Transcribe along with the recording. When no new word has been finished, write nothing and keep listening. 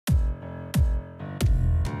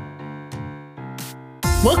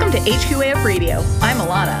Welcome to HQAF Radio. I'm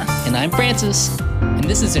Alana. And I'm Francis. And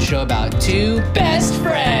this is a show about two best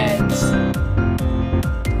friends.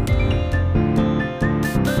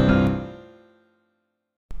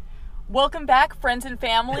 Welcome back, friends and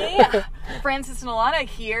family. Francis and Alana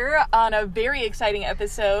here on a very exciting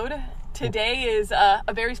episode. Today is a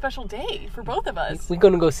very special day for both of us. We're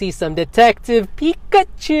gonna go see some Detective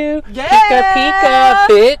Pikachu. Yeah! Pika Pika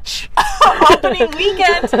BITCH. Opening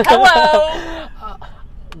weekend. Hello.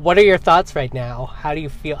 What are your thoughts right now? How do you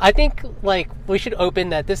feel? I think, we should open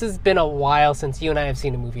that this has been a while since you and I have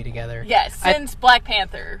seen a movie together. Yes, since Black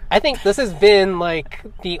Panther. I think this has been,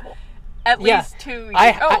 At least 2 years.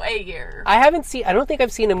 A year. I don't think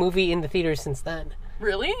I've seen a movie in the theaters since then.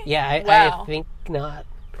 Really? Yeah, Wow. I think not.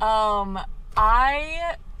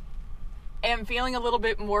 I am feeling a little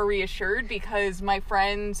bit more reassured because my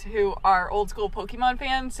friends who are old school Pokemon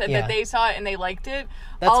fans said that they saw it and they liked it.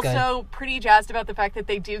 That's also good. Pretty jazzed about the fact that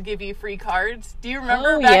they do give you free cards. Do you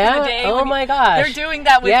remember back in the day? Oh my gosh. They're doing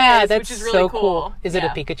that with this, which is really so cool. Is it a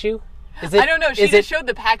Pikachu? I don't know. She just showed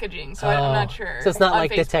the packaging, so I'm not sure. So it's not like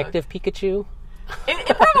Facebook. Detective Pikachu?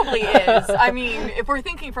 It probably is. I mean, if we're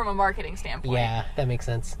thinking from a marketing standpoint. Yeah, that makes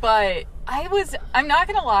sense. But I'm not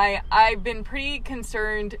going to lie, I've been pretty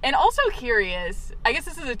concerned and also curious. I guess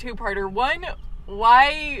this is a two-parter. One,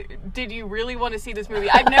 why did you really want to see this movie?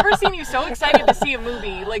 I've never seen you so excited to see a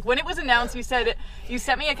movie. Like, when it was announced, you sent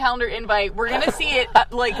me a calendar invite. We're going to see it,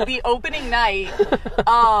 the opening night.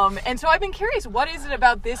 And so I've been curious, what is it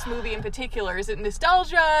about this movie in particular? Is it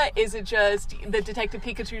nostalgia? Is it just the Detective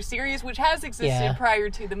Pikachu series, which has existed prior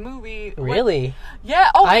to the movie? Really?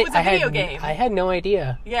 Yeah. Oh, it was a video game. I had no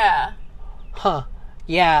idea. Yeah. Huh.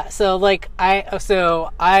 Yeah, so,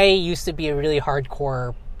 I used to be a really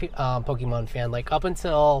hardcore Pokemon fan, up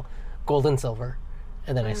until Gold and Silver,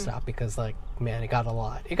 and then I stopped because, it got a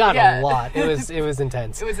lot. It got a lot. It was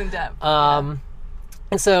intense. It was in depth. And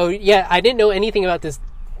so, I didn't know anything about this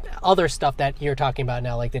other stuff that you're talking about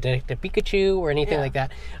now, like the Detective Pikachu or anything like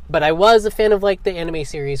that. But I was a fan of, the anime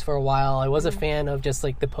series for a while. I was a fan of just,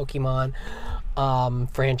 the Pokemon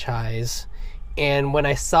franchise. And when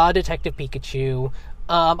I saw Detective Pikachu,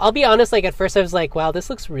 I'll be honest, at first I was like, wow, this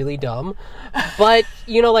looks really dumb. But,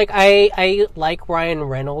 I like Ryan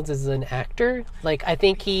Reynolds as an actor. I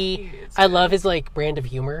think I love his, brand of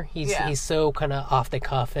humor. He's so kind of off the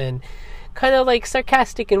cuff and kind of,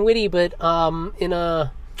 sarcastic and witty, but, in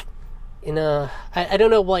a, I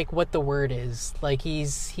don't know, what the word is.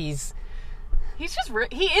 He's just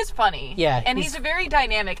he is funny. Yeah. And he's a very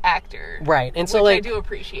dynamic actor. Right. And so, which I do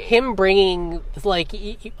appreciate. Him bringing,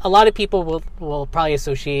 a lot of people will probably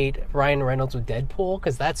associate Ryan Reynolds with Deadpool,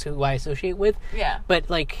 because that's who I associate with. Yeah. But,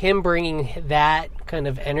 him bringing that kind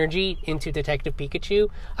of energy into Detective Pikachu,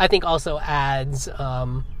 I think also adds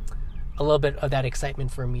a little bit of that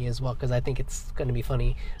excitement for me as well, because I think it's going to be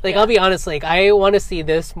funny. I'll be honest, I want to see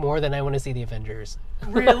this more than I want to see the Avengers.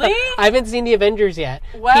 Really? I haven't seen the Avengers yet.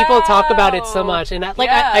 Wow. People talk about it so much, and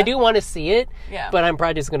I do want to see it, but I'm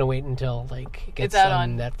probably just going to wait until it gets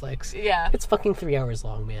on Netflix. Yeah. It's fucking 3 hours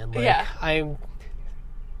long, man. I'm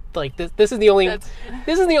this is the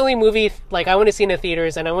only movie I want to see in the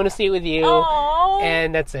theaters, and I want to see it with you. Aww.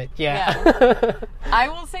 And that's it. Yeah. I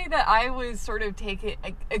will say that I was sort of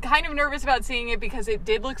kind of nervous about seeing it because it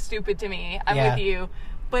did look stupid to me. I'm with you.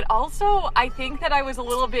 But also, I think that I was a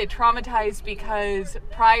little bit traumatized because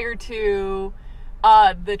prior to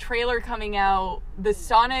the trailer coming out, the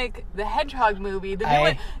Sonic the Hedgehog movie, the new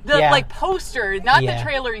one, poster, not the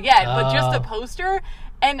trailer yet, but just the poster.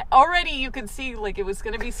 And already you could see, it was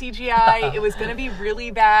going to be CGI. It was going to be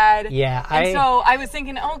really bad. Yeah. So I was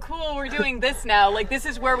thinking, oh, cool, we're doing this now. This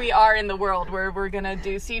is where we are in the world, where we're going to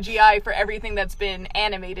do CGI for everything that's been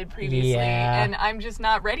animated previously. Yeah. And I'm just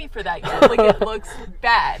not ready for that yet. It looks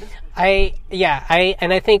bad. I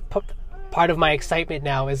think part of my excitement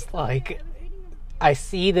now is, I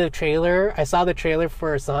saw the trailer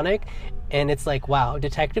for Sonic, and it's wow,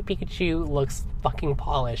 Detective Pikachu looks fucking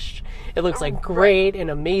polished. It looks great and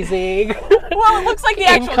amazing. Well, it looks like the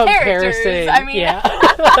actual characters. I mean, yeah.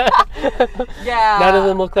 None of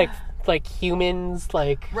them look like humans,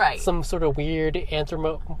 some sort of weird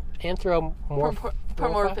anthropomorphic,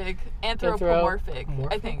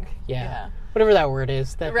 I think. Yeah. Whatever that word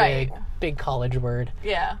is, that big college word.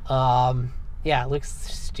 Yeah. It looks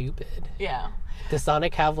stupid. Yeah. Does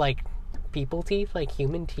Sonic have people teeth,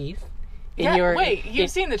 human teeth? You've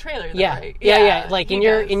seen the trailer, though, right? Yeah.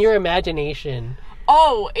 In your imagination.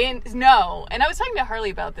 Oh, and no. And I was talking to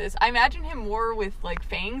Harley about this. I imagine him more with, like,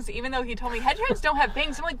 fangs, even though he told me hedgehogs don't have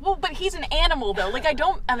fangs. I'm like, well, but he's an animal, though. Like, I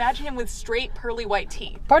don't imagine him with straight, pearly white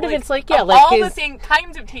teeth. Part of it's, like, yeah, of like all the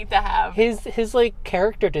kinds of teeth to have. His, like,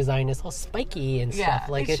 character design is all spiky and stuff.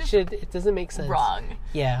 Like, it doesn't make sense. Wrong.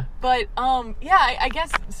 Yeah. But, yeah, I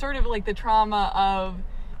guess sort of, like, the trauma of...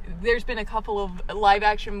 There's been a couple of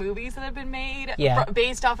live-action movies that have been made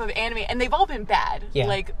based off of anime, and they've all been bad. Yeah.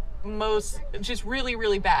 Like, most, just really,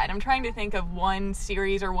 really bad. I'm trying to think of one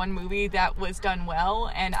series or one movie that was done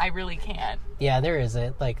well, and I really can't. Yeah, there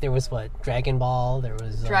isn't. Like, there was, Dragon Ball, there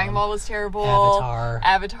was... Dragon Ball was terrible.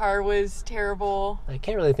 Avatar was terrible. I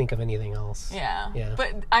can't really think of anything else. Yeah.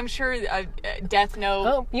 But I'm sure Death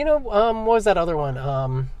Note... Oh, what was that other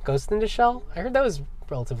one? Ghost in the Shell? I heard that was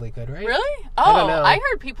relatively good, right? Really? Oh, I don't know. I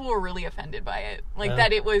heard people were really offended by it. Like,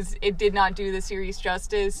 that it did not do the series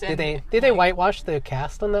justice. And, did they whitewash the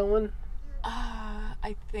cast on that one?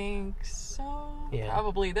 I think so. Yeah.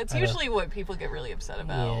 Probably. That's usually what people get really upset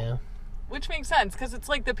about. Yeah. Which makes sense, because it's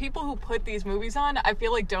like the people who put these movies on, I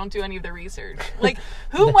feel like don't do any of the research. Like,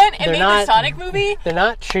 who went and made the Sonic movie? They're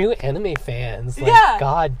not true anime fans. Like, yeah.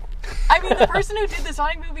 God. I mean, the person who did the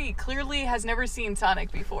Sonic movie clearly has never seen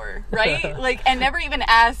Sonic before, right? Like, and never even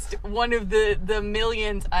asked one of the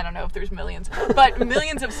millions, I don't know if there's millions, but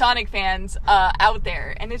millions of Sonic fans out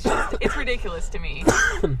there. And it's ridiculous to me.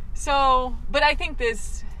 So, but I think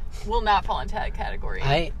this will not fall into that category.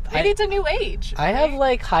 Maybe it's a new age. I have,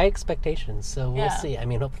 like, high expectations, so we'll see. I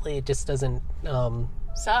mean, hopefully it just doesn't...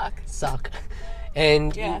 Suck.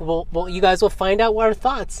 And you guys will find out our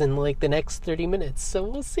thoughts in, like, the next 30 minutes. So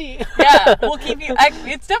we'll see. Yeah, we'll keep you...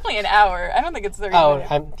 It's definitely an hour. I don't think it's 30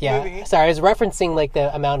 minutes. Movie. Sorry, I was referencing, like,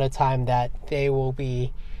 the amount of time that they will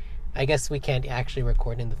be... I guess we can't actually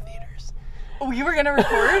record in the theaters. Oh, you were going to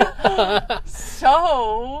record?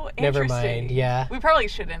 So interesting. Never mind, yeah. We probably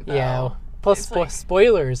shouldn't, though. Yeah. Plus,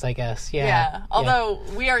 spoilers, I guess. Yeah. Although,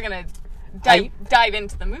 we are going to... Dive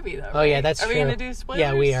into the movie, though. Right? Oh, yeah, that's true. Are we going to do spoilers?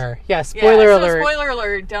 Yeah, we are. Yeah, spoiler alert. Spoiler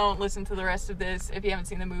alert, don't listen to the rest of this if you haven't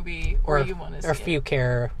seen the movie or you want to see it. Or if you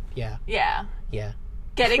care, yeah. Yeah. Yeah.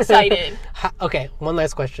 Get excited. Okay, one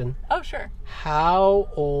last question. Oh, sure. How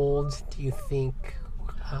old do you think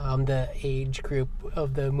the age group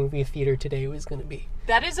of the movie theater today was going to be?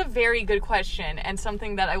 That is a very good question and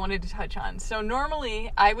something that I wanted to touch on. So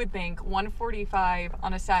normally I would think 1:45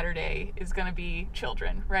 on a Saturday is going to be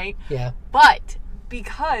children, right? Yeah. But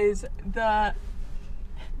because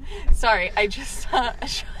Sorry, I just saw a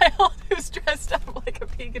child who's dressed up like a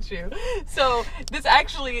Pikachu. So this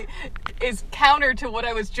actually is counter to what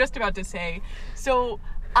I was just about to say. So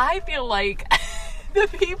I feel like the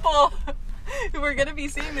people who are going to be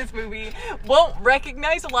seeing this movie won't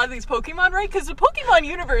recognize a lot of these Pokemon, right? Because the Pokemon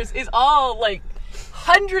universe is all, like,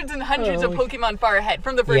 hundreds and hundreds of Pokemon far ahead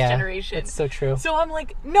from the first generation. That's so true. So I'm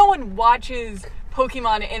like, no one watches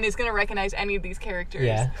Pokemon and is going to recognize any of these characters.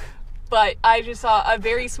 Yeah. But I just saw a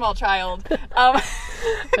very small child dressed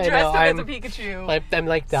up as a Pikachu. I'm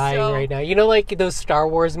like dying right now. You know, like those Star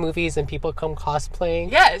Wars movies and people come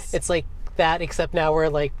cosplaying? Yes. It's like that, except now we're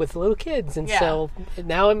like with little kids, and so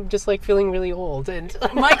now I'm just like feeling really old. And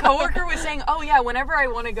my coworker was saying, oh yeah, whenever I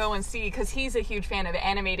want to go and see, because he's a huge fan of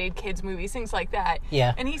animated kids movies, things like that.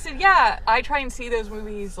 Yeah. And he said, yeah, I try and see those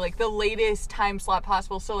movies like the latest time slot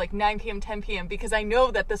possible, so like 9 p.m., 10 p.m., because I know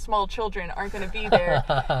that the small children aren't going to be there.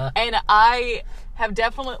 And I have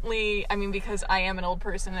definitely, I mean, because I am an old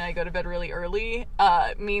person and I go to bed really early,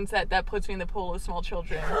 means that puts me in the pool of small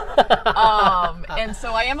children. And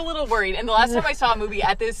so I am a little worried. And the last time I saw a movie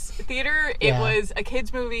at this theater, it was a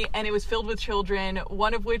kid's movie and it was filled with children,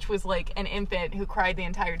 one of which was like an infant who cried the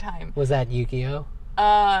entire time. Was that Yu-Gi-Oh?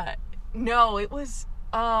 No, it was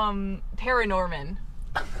Paranorman.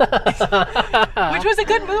 Which was a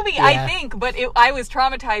good movie, I think, but I was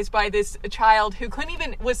traumatized by this child who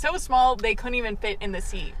was so small they couldn't even fit in the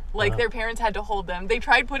seat. Like their parents had to hold them. They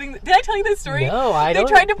tried putting. Did I tell you this story? No, I don't.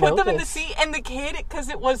 They tried to put them in the this. seat, and the kid, because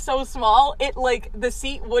it was so small, the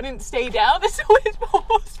seat wouldn't stay down, so it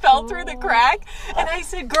almost fell through the crack. And I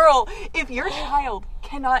said, "Girl, if your child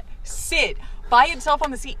cannot sit by itself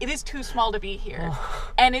on the seat, it is too small to be here."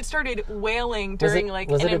 And it started wailing during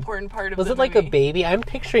an important part of the movie. Was it like a baby? I'm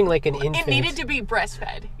picturing like an infant. It needed to be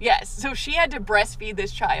breastfed. Yes. So she had to breastfeed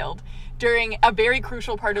this child during a very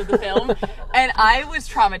crucial part of the film. And I was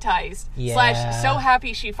traumatized. / so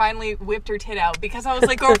happy she finally whipped her tit out, because I was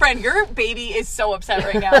like, girlfriend, your baby is so upset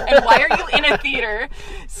right now. And why are you in a theater?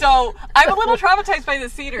 So I'm a little traumatized by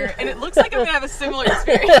this theater, and it looks like I'm going to have a similar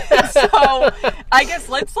experience. So I guess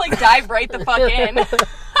let's dive right the fuck in.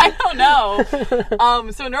 I don't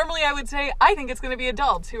know. So normally I would say I think it's going to be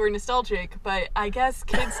adults who are nostalgic, but I guess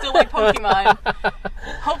kids still like Pokemon.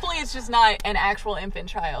 Hopefully it's just not an actual infant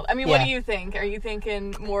child. I mean, what do you think? Are you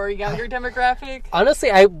thinking more younger demographic?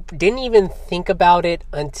 Honestly, I didn't even think about it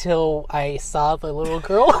until I saw the little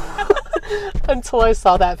girl. Until I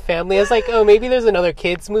saw that family. I was like, oh, maybe there's another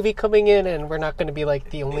kids movie coming in and we're not going to be like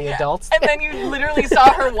the only adults. And then you literally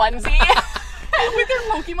saw her onesie with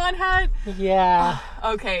her Pokemon hat. Yeah.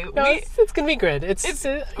 Okay. No, it's going to be good. It's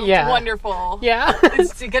wonderful. Yeah.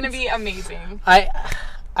 It's going to be amazing.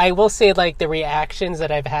 I will say, like, the reactions that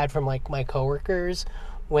I've had from, like, my coworkers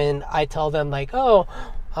when I tell them, like, oh,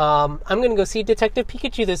 I'm going to go see Detective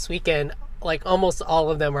Pikachu this weekend. Like, almost all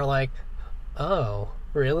of them are like, oh,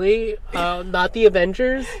 really? Not the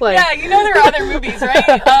Avengers? Like, yeah, you know there are other movies,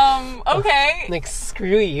 right? Okay. Like,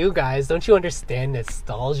 screw you guys. Don't you understand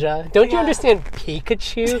nostalgia? Don't you understand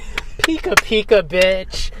Pikachu? Pika Pika,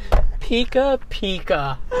 bitch. Pika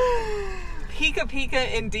Pika. Pika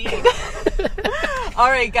Pika indeed.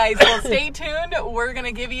 Alright guys, well stay tuned. We're going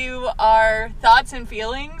to give you our thoughts and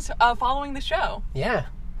feelings following the show. Yeah.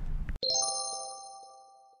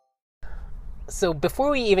 So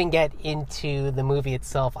before we even get into the movie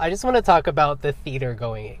itself, I just want to talk about the theater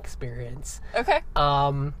going experience. Okay.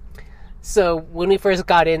 So when we first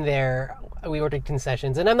got in there, we ordered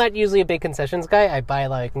concessions, and I'm not usually a big concessions guy. I buy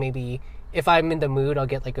like maybe if I'm in the mood, I'll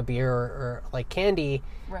get like a beer or like candy.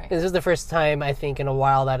 Right. This is the first time I think in a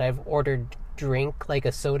while that I've ordered drink like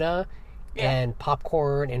a soda and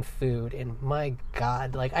popcorn and food, and my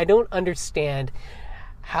God, like I don't understand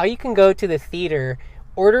how you can go to the theater,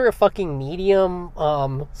 order a fucking medium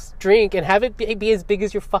drink, and have it be as big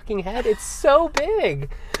as your fucking head. It's so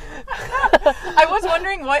big. I was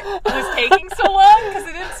wondering what was taking so long, because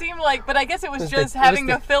it didn't seem like, but I guess it was just having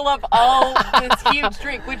to fill up all this huge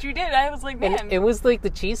drink, which you did. I was like, man. And it was like the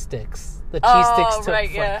cheese sticks. The cheese sticks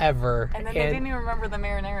took forever. And then they didn't even remember the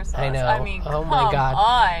marinara sauce. I know. I mean, oh come my God.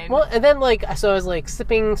 on. Well, and then like, so I was like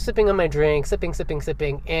sipping on my drink,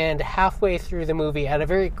 sipping, and halfway through the movie, at a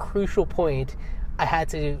very crucial point, I had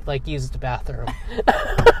to like use the bathroom.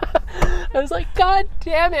 I was like, God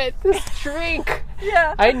damn it, this drink.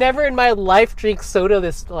 Yeah. I never in my life drink soda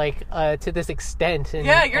this like to this extent. And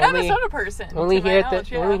yeah, you're not a soda person. Only here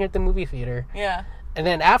at the movie theater. Yeah. And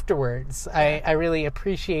then afterwards, I really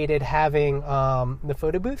appreciated having the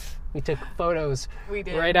photo booth. We took photos. We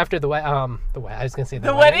did. Right after I was gonna say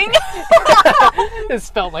the wedding. This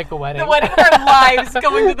felt like a wedding. The wedding of our lives,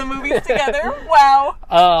 going to the movies together.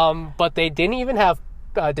 Wow. But they didn't even have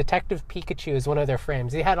Detective Pikachu as one of their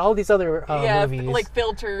frames. They had all these other movies. Like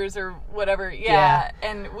filters or whatever. Yeah.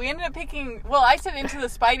 And we ended up picking, well, I said Into the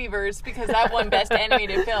Spideyverse because that won Best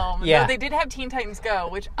Animated Film. Yeah. Though they did have Teen Titans Go,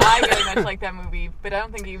 which I very much like that movie, but I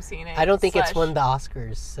don't think you've seen it. I don't think it's won the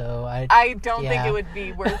Oscars, so I don't think it would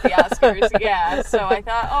be worth the Oscars. Yeah. So I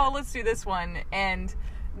thought, oh, let's do this one. And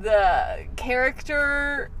the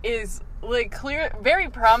character is like very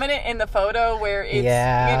prominent in the photo where it's, you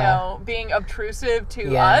know, being obtrusive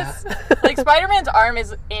to us. Like Spider-Man's arm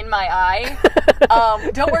is in my eye.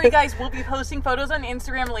 Don't worry guys, we'll be posting photos on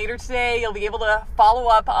Instagram later today. You'll be able to follow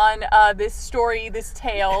up on this story, this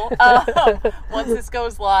tale, once this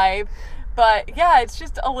goes live. But yeah, it's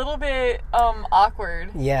just a little bit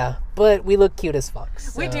awkward. Yeah, but we look cute as fuck.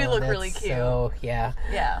 So we do look really cute. So yeah.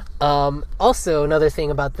 Yeah. Also, another thing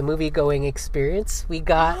about the movie going experience, we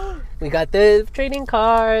got the trading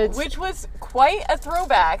cards, which was quite a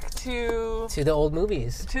throwback to the old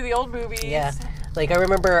movies. To the old movies. Yeah. Like I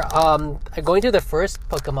remember going to the first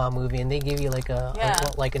Pokemon movie, and they give you like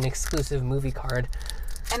an exclusive movie card.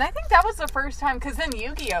 And I think that was the first time, because then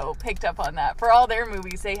Yu-Gi-Oh! Picked up on that. For all their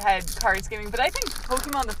movies, they had cards giving. But I think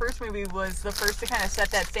Pokemon, the first movie, was the first to kind of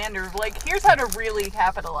set that standard of, like, here's how to really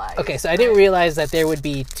capitalize. Okay, so I didn't realize that there would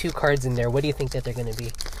be 2 cards in there. What do you think that they're going to be?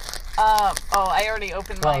 I already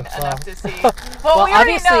opened mine enough to see. Well, we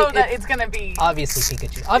already know that it's going to be... Obviously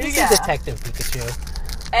Pikachu. Obviously Detective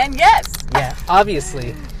Pikachu. And yes! Yeah,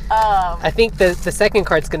 obviously. I think the second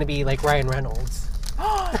card's going to be, like, Ryan Reynolds.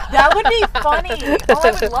 That would be funny. Oh,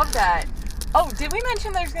 I would love that. Oh, did we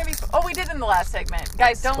mention there's going to be... Oh, we did in the last segment.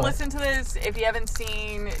 Guys, don't listen to this if you haven't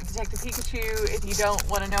seen Detective Pikachu, if you don't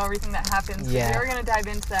want to know everything that happens. Yeah. We're going to dive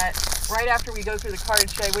into that right after we go through the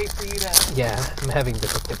cards. Should I wait for you to... Yeah, I'm having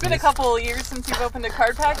difficulties. It's been a couple of years since you've opened a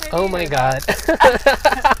card pack, maybe? Oh my God.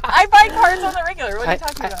 I buy cards on the regular. What are you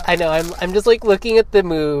talking about? I know. I'm just like looking at the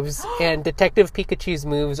moves, and Detective Pikachu's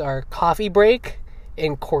moves are Coffee Break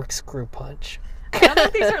and Corkscrew Punch. I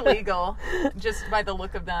don't think these are legal, just by the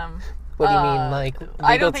look of them. What do you mean, like, legal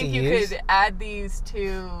I don't think you use? could add these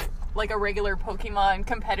to, like, a regular Pokemon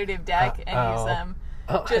competitive deck and use them.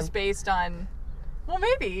 just based on... Well,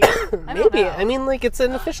 maybe. I don't Maybe. know. I mean, like, it's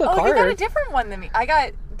an official Oh, card. you got a different one than me. I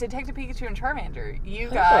got Detective Pikachu and Charmander. You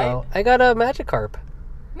got... Oh, I got a Magikarp.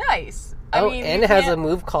 Nice. Oh, I mean, and it has a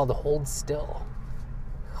move called Hold Still.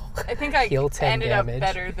 I think I Heal 10 ended damage. up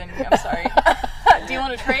better than you. I'm sorry. Do you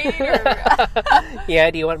want to trade? Or...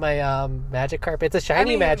 Yeah, do you want my Magikarp? It's a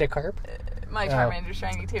shiny Magikarp. My Charmander's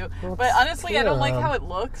shiny too. Well, But honestly, I don't like damn. how it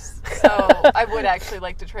looks. So I would actually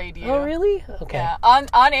like to trade you. Oh, really? Okay. Yeah.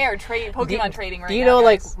 On air, Pokemon trading right now. Do you know,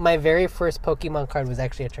 like, guys. my very first Pokemon card was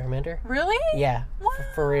actually a Charmander? Really? Yeah. Wow.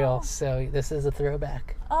 For real. So this is a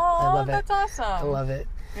throwback. Oh, I love it. that's awesome. I love it.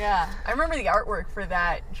 Yeah. I remember the artwork for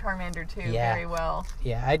that Charmander too Yeah. very well.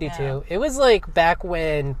 Yeah, I do Yeah. too. It was like back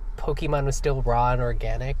when Pokemon was still raw and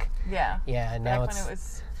organic. Yeah. Yeah, and now Back it's... when it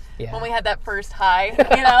was... yeah. When we had that first high,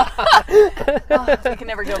 you know? Oh, we can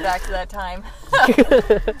never go back to that time.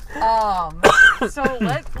 So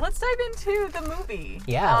let's dive into the movie.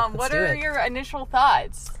 Yeah, let's what do are it. your initial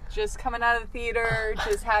thoughts? Just coming out of the theater,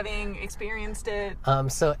 just having experienced it.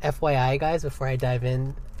 So FYI, guys, before I dive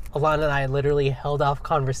in, Alana and I literally held off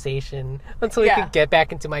conversation until we Yeah. could get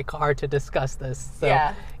back into my car to discuss this. So,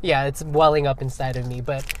 Yeah. it's welling up inside of me,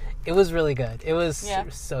 but it was really good. It was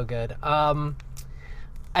so good.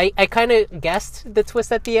 I kind of guessed the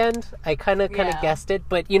twist at the end. I kind of Yeah. guessed it,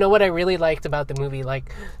 but you know what I really liked about the movie,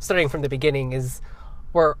 like starting from the beginning, is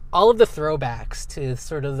were all of the throwbacks to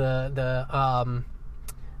sort of the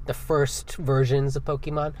first versions of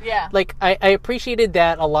Pokemon. Yeah. Like, I appreciated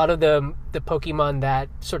that a lot of the Pokemon that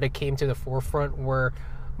sort of came to the forefront were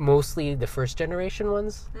mostly the first generation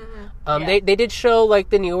ones. Mm-hmm. They did show, like,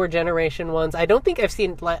 the newer generation ones. I don't think I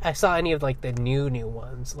saw any of, like, the new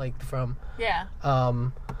ones, like, from... Yeah.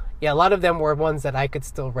 Yeah, a lot of them were ones that I could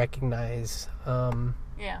still recognize.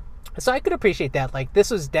 Yeah. So I could appreciate that. Like,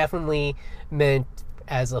 this was definitely meant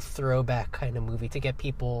as a throwback kind of movie to get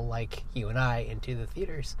people like you and I into the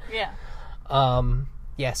theaters. Yeah.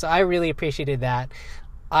 Yeah, so I really appreciated that.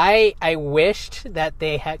 I wished that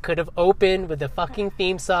they could have opened with the fucking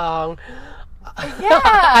theme song.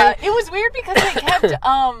 Yeah, it was weird because they kept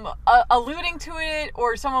alluding to it,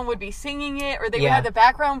 or someone would be singing it, or they would have the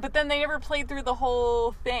background, but then they never played through the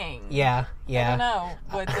whole thing. Yeah. I don't know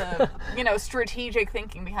what the strategic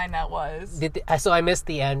thinking behind that was. So I missed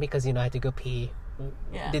the end because I had to go pee.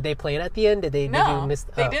 Yeah. Did they play it at the end? Did No, you miss?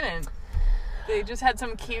 they didn't. They just had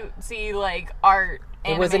some cutesy like art. It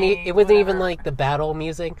anime, wasn't. It wasn't whatever. even like the battle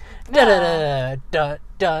music. No. Da da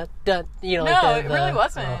da da da. No, like it really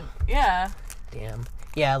wasn't. Oh, Yeah. damn.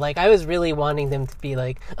 Yeah, like I was really wanting them to be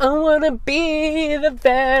like, I want to be the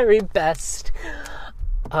very best.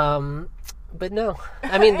 But no.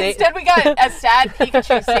 I mean, Instead, we got a sad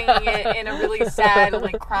Pikachu singing it in a really sad,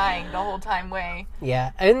 like crying the whole time way.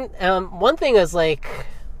 Yeah, and one thing I was like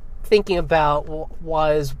thinking about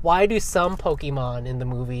was why do some Pokemon in the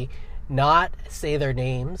movie not say their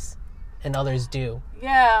names and others do?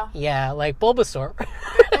 Yeah. Yeah, like Bulbasaur.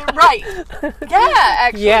 Right. Yeah,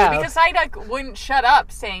 actually. Yeah. Because Psyduck wouldn't shut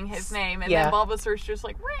up saying his name, and Yeah. then Bulbasaur's just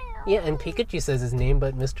like, "Meow." Yeah, and Pikachu says his name,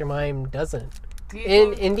 but Mr. Mime doesn't. Do you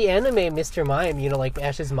think- In the anime, Mr. Mime, like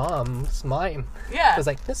Ash's mom's Mime, Yeah. was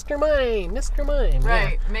like, Mr. Mime, Mr. Mime.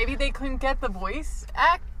 Right. Yeah, Maybe they couldn't get the voice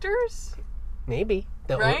actors? maybe.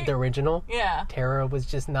 The Right? the original. Yeah. Tara was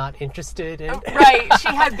just not interested in... Right. She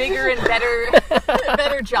had bigger and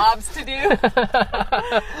better jobs to do.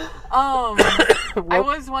 I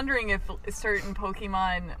was wondering if certain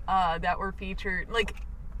Pokemon that were featured, like,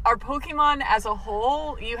 are Pokemon as a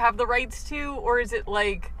whole you have the rights to, or is it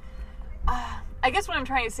like, I guess what I'm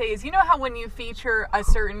trying to say is, you know how when you feature a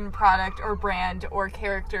certain product or brand or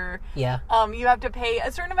character, Yeah. you have to pay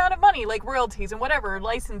a certain amount of money, like royalties and whatever,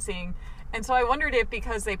 licensing. And so I wondered if,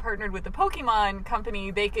 because they partnered with the Pokemon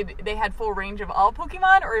company, they had full range of all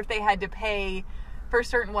Pokemon, or if they had to pay for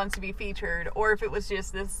certain ones to be featured, or if it was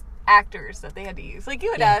just this actors that they had to use. Like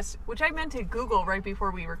you had asked, which I meant to Google right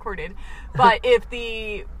before we recorded, but if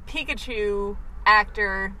the Pikachu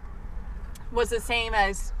actor was the same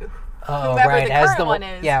as whoever the current one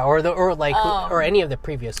is. Yeah, or any of the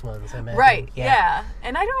previous ones, I imagine. Right, yeah.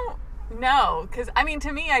 And I don't know, because, I mean,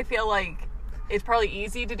 to me, I feel like it's probably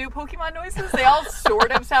easy to do Pokemon noises. They all sort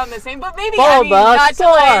of sound the same, but maybe, not to,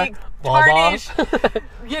 like, tarnish,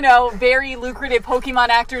 very lucrative Pokemon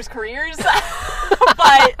actors' careers.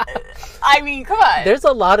 But, I mean, come on. There's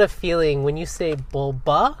a lot of feeling when you say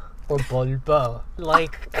Bulba or Bulba.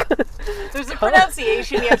 Like... There's a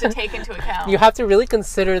pronunciation you have to take into account. You have to really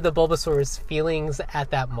consider the Bulbasaur's feelings at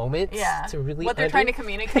that moment. Yeah. To really what they're trying to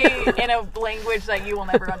communicate in a language that you will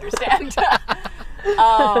never understand.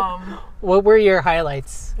 What were your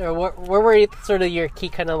highlights? Or what were sort of your key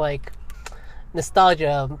kind of like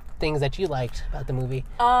nostalgia things that you liked about the movie.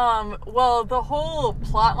 Well, the whole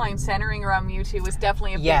plot line centering around Mewtwo was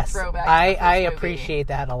definitely a big throwback. I appreciate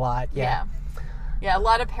that a lot. Yeah. Yeah, a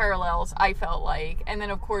lot of parallels, I felt like. And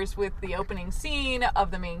then, of course, with the opening scene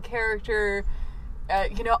of the main character,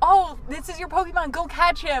 oh, this is your Pokemon, go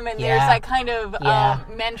catch him. And there's that kind of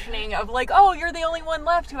mentioning of, like, oh, you're the only one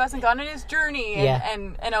left who hasn't gone on his journey.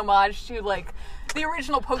 And an homage to, like, the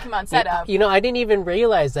original Pokemon setup. I didn't even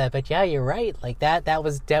realize that, but yeah, you're right. Like, that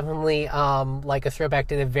was definitely, like, a throwback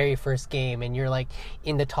to the very first game. And you're, like,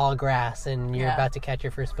 in the tall grass, and you're about to catch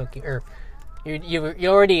your first Pokemon, or... You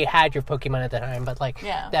already had your Pokemon at the time, but like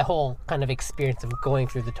that whole kind of experience of going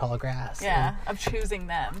through the tall grass. Yeah, of choosing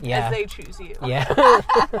them as they choose you. Yeah.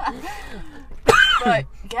 But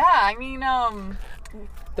yeah, I mean,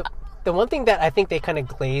 the one thing that I think they kind of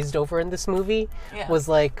glazed over in this movie was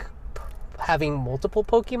like having multiple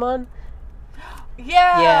Pokemon.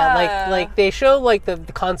 Yeah. Like they show like the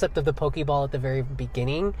concept of the Pokeball at the very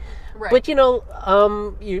beginning, right? But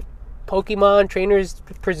Pokemon trainers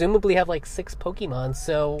presumably have like 6 Pokemon,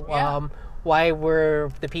 so why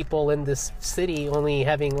were the people in this city only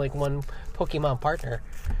having like one Pokemon partner?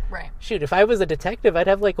 Right. Shoot, if I was a detective, I'd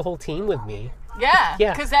have like a whole team with me. Yeah.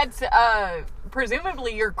 Because that's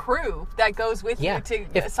presumably your crew that goes with you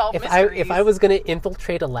to solve mysteries. If I was going to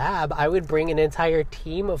infiltrate a lab, I would bring an entire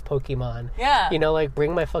team of Pokemon. Yeah. Like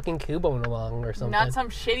bring my fucking Cubone along or something. Not some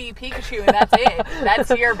shitty Pikachu and that's it. That's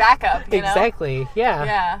your backup, Exactly. Yeah.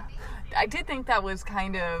 Yeah. I did think that was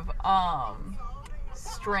kind of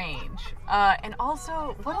strange. And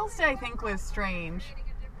also, what else did I think was strange?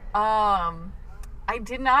 I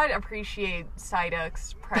did not appreciate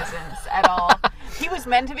Psyduck's presence at all. He was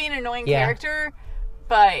meant to be an annoying character,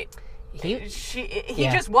 but he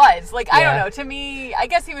just was. Like, I don't know. To me, I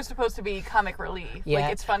guess he was supposed to be comic relief. Yeah.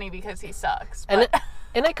 Like, it's funny because he sucks. But...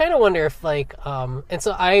 And I kind of wonder if, like, and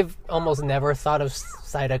so I've almost never thought of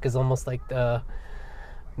Psyduck as almost like the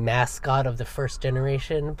mascot of the first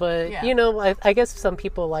generation, but I guess some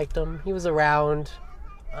people liked him. He was around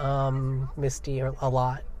Misty a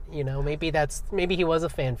lot. Maybe he was a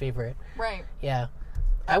fan favorite. Right. Yeah.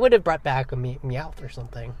 I would have brought back a Meowth or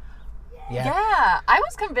something. Yeah. I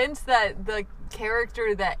was convinced that the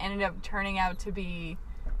character that ended up turning out to be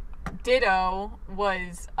Ditto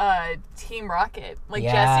was Team Rocket, like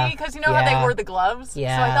Jessie, because how they wore the gloves.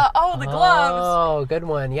 Yeah. So I thought, the gloves. Oh, good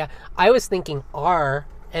one. Yeah. I was thinking R.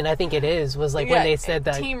 And I think it was like when they said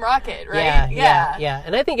that Team Rocket, right? Yeah.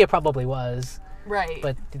 And I think it probably was. Right.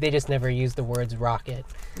 But they just never used the words rocket.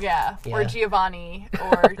 Yeah. Or Giovanni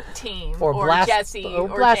or Team or Jessie or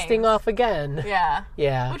blasting James. Off again. Yeah.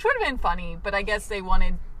 Yeah. Which would have been funny, but I guess they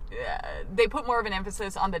put more of an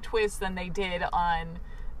emphasis on the twist than they did on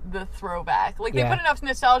the throwback. Like, they put enough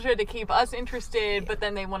nostalgia to keep us interested, but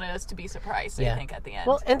then they wanted us to be surprised, I think, at the end.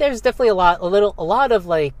 Well, and there's definitely a lot of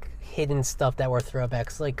like hidden stuff that were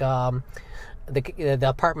throwbacks. Like the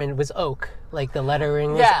apartment was oak, like the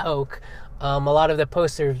lettering was oak. A lot of the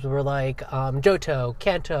posters were like Johto,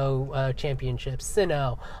 Kanto championships,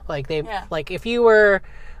 Sinnoh. Like like if you were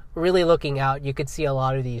really looking out, you could see a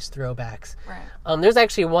lot of these throwbacks. Right. There's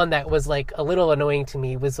actually one that was like a little annoying to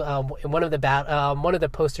me. Was one of the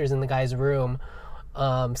posters in the guy's room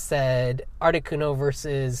said Articuno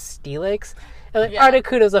versus Steelix. And like,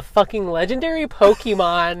 Articuno's a fucking legendary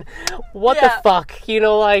Pokemon. What the fuck?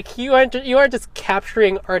 Like, you aren't just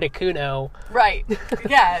capturing Articuno. Right.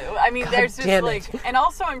 Yeah. I mean, God there's just like... it. And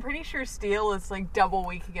also, I'm pretty sure Steel is like double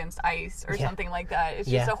weak against Ice or something like that. It's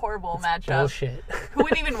just a horrible matchup. Bullshit. Who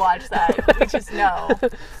would even watch that? We just know.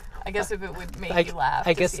 I guess if it would make you laugh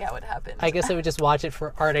to see how it happens. I guess I would just watch it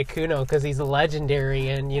for Articuno because he's a legendary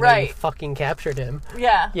and, you fucking captured him.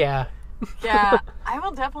 Yeah. Yeah. Yeah, I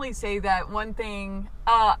will definitely say that one thing.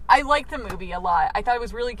 I liked the movie a lot. I thought it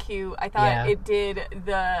was really cute. I thought it did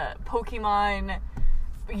the Pokemon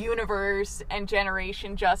universe and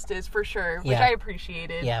generation justice for sure, which I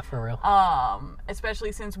appreciated. Yeah, for real.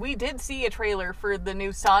 Especially since we did see a trailer for the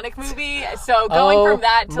new Sonic movie, so going from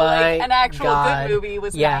that to like an actual good movie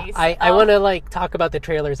was nice. I want to like talk about the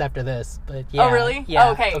trailers after this, but yeah. Oh really?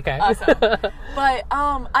 Yeah. Okay. Awesome. But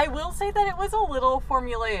I will say that it was a little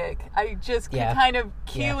formulaic. I just could kind of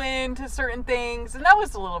cue into certain things, and that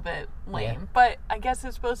was a little bit lame. Yeah. But I guess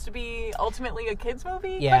it's supposed to be ultimately a kids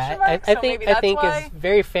movie. Yeah, I think it's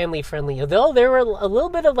very family friendly. Although there were a little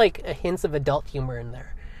bit of like hints of adult humor in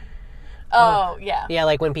there. Oh, yeah. Yeah,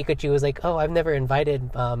 like when Pikachu was like, "Oh, I've never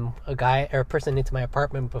invited a guy or a person into my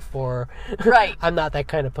apartment before. Right. I'm not that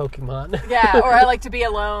kind of Pokemon." Yeah, or I like to be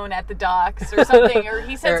alone at the docks or something. Or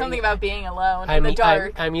he said something about being alone in the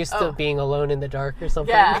dark. I'm used to being alone in the dark or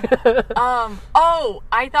something. Yeah.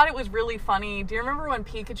 I thought it was really funny. Do you remember when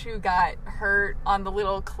Pikachu got hurt on the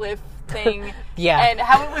little cliff thing? Yeah. And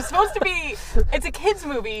how it was supposed to be, it's a kid's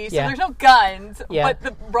movie, so Yeah. there's no guns, Yeah. but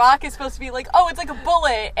the rock is supposed to be like, oh, it's like a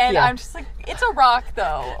bullet. And Yeah. I'm just like, it's a rock,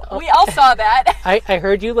 though. We all saw that. I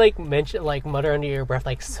heard you mutter under your breath,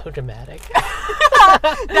 like, so dramatic.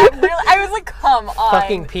 I was like, come on.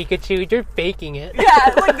 Fucking Pikachu, you're faking it.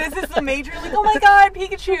 Yeah, like this is the major, like, oh my god,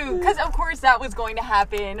 Pikachu. Because of course that was going to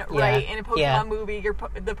happen, right? In a Pokemon movie,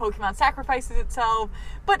 the Pokemon sacrifices itself.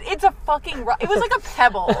 But it's a fucking rock. It was like a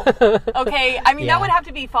pebble, okay? I mean, that would have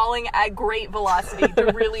to be falling at great velocity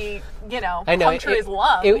to really, puncture his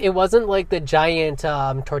lung. It wasn't like the giant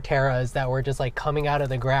Torterras that were just like coming out of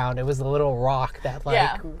the ground. It was a little rock that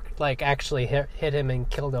like actually hit him and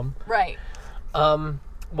killed him. Right.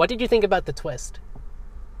 What did you think about the twist?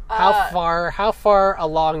 How far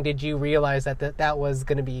along did you realize that was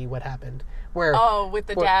going to be what happened? With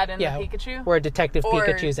the dad and the Pikachu? Where Detective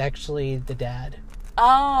Pikachu is actually the dad.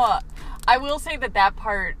 I will say that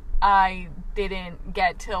part I didn't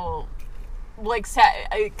get till like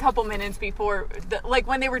a couple minutes before, like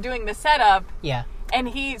when they were doing the setup. Yeah. And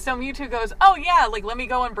so Mewtwo goes, oh yeah, like let me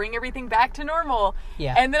go and bring everything back to normal.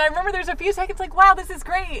 Yeah. And then I remember there's a few seconds like, wow, this is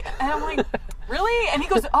great. And I'm like, really? And he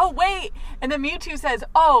goes, oh wait. And then Mewtwo says,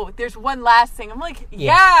 oh, there's one last thing. I'm like,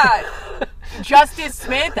 yeah. Justice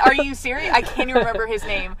Smith? Are you serious? I can't even remember his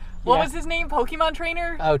name. What was his name? Pokemon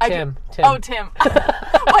trainer? Oh, Tim. Oh, Tim.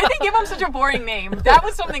 Why did they give him such a boring name? That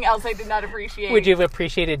was something else I did not appreciate. Would you have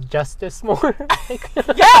appreciated Justice more?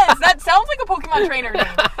 Yes, that sounds like a Pokemon trainer name.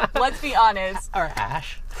 Let's be honest. Or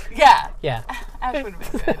Ash. Yeah. Yeah. Ash would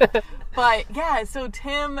have been good. But yeah, so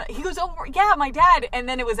Tim, he goes, oh, yeah, my dad. And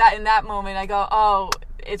then it was in that moment I go, oh,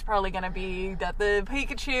 it's probably going to be that the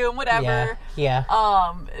Pikachu and whatever. Yeah.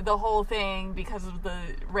 The whole thing because of the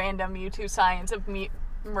random Mewtwo science of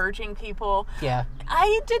merging people. Yeah.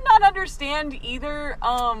 I did not understand either.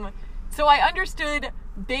 So I understood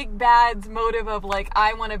Big Bad's motive of like,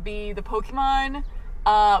 I want to be the Pokemon.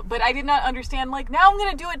 But I did not understand, like, now I'm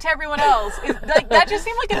going to do it to everyone else. That just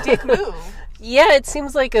seemed like a dick move. Yeah, it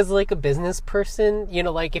seems like as like a business person,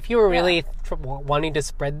 like if you were really wanting to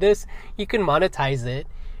spread this, you can monetize it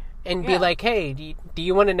and be like, hey, do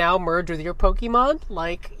you want to now merge with your Pokemon?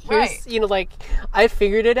 Like, here's, like, I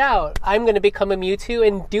figured it out. I'm going to become a Mewtwo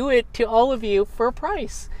and do it to all of you for a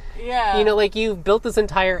price. Yeah. Like you've built this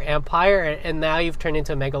entire empire and now you've turned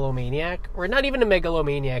into a megalomaniac. Or not even a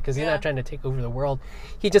megalomaniac because he's not trying to take over the world.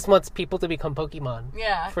 He just wants people to become Pokemon.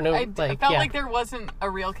 Yeah. For no, I felt like there wasn't a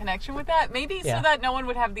real connection with that. Maybe so that no one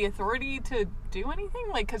would have the authority to do anything?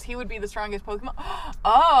 Like, because he would be the strongest Pokemon?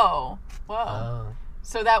 Oh. Whoa. Oh.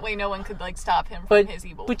 So that way no one could, like, stop him from his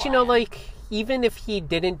evil plan. Like, even if he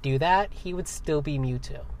didn't do that, he would still be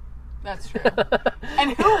Mewtwo. That's true.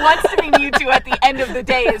 And who wants to be Mewtwo at the end of the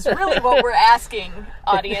day is really what we're asking,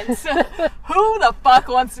 audience. Who the fuck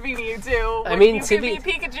wants to be Mewtwo? I mean, to be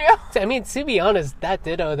Pikachu? I mean, to be honest, that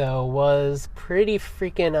Ditto, though, was pretty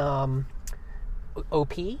freaking,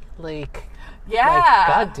 OP. Like... Yeah. Like,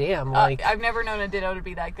 goddamn. Like, I've never known a Ditto to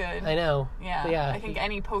be that good. I know. Yeah. I think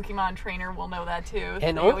any Pokemon trainer will know that too.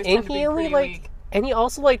 And he only weak. And he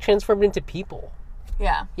also like transformed into people.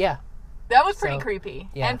 Yeah. Yeah. That was pretty creepy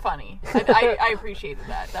and funny. I appreciated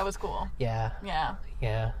that. That was cool. Yeah. Yeah.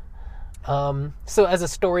 Yeah. So as a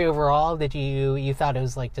story overall, did you thought it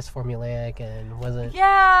was like just formulaic and wasn't?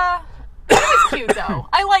 Yeah. It was cute though.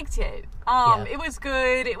 I liked it. It was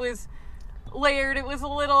good. It was layered. It was a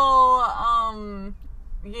little,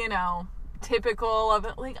 typical of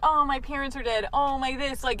it. Like, oh, my parents are dead. Oh, my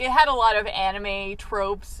this. Like, it had a lot of anime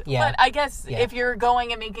tropes. Yeah. But I guess if you're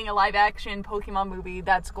going and making a live action Pokemon movie,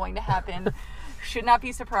 that's going to happen. Should not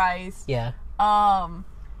be surprised. Yeah.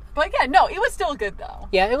 But yeah, no, it was still good though.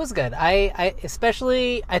 Yeah, it was good. I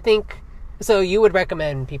especially, I think, so you would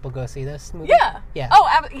recommend people go see this movie? Yeah. Yeah. Oh,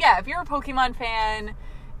 yeah, if you're a Pokemon fan,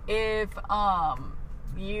 if,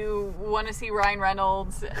 you want to see Ryan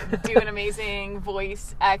Reynolds do an amazing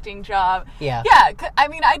voice acting job. Yeah. Yeah, I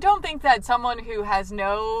mean, I don't think that someone who has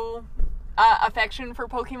no affection for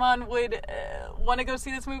Pokemon would want to go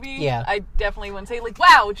see this movie. Yeah. I definitely wouldn't say, like,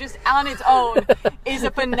 wow, just on its own is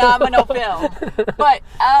a phenomenal film. But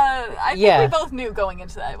I think we both knew going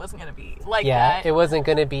into that it wasn't going to be like that. Yeah, it wasn't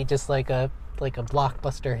going to be just like a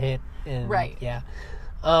blockbuster hit. And, right. Yeah.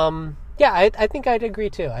 Yeah, I think I'd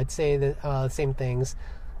agree too. I'd say the same things.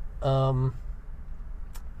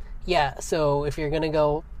 yeah, so if you're gonna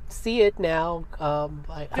go see it now,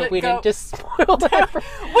 I hope we go. didn't just spoil that.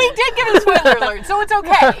 We did give a spoiler alert, so it's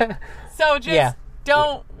okay. So just Yeah.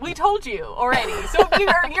 don't. We told you already. So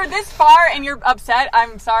if you're this far and you're upset,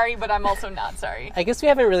 I'm sorry, but I'm also not sorry. I guess we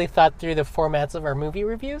haven't really thought through the formats of our movie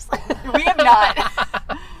reviews. We have not.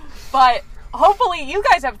 But hopefully you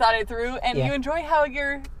guys have thought it through and Yeah. you enjoy how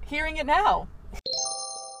you're hearing it now.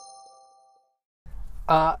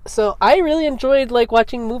 So I really enjoyed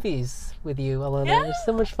watching movies with you, Alana. Yeah? It was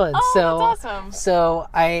so much fun. Oh, so that's awesome. So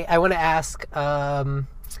I want to ask,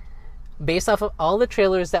 based off of all the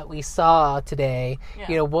trailers that we saw today,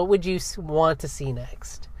 Yeah. what would you want to see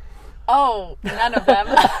next? Oh, none of them.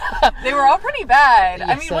 They were all pretty bad.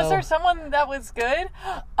 I mean, was So- there someone that was good?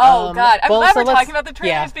 Oh, God. I'm well, glad so we're let's- talking about the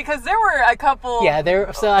trailers because there were a couple Yeah,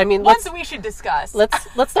 there. So I mean, ones that we should discuss.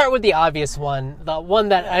 let's start with the obvious one. The one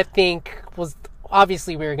that I think was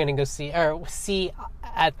obviously we were going to go see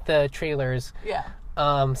at the trailers. Yeah.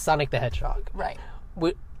 Sonic the Hedgehog. Right.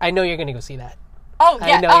 I know you're going to go see that. Oh,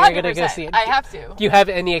 yeah. I know you're going to go 100%. see it. I have to. Do you have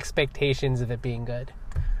any expectations of it being good?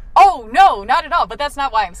 Oh, no, not at all. But that's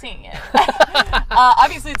not why I'm seeing it.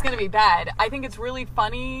 Obviously, it's going to be bad. I think it's really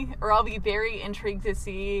funny, or I'll be very intrigued to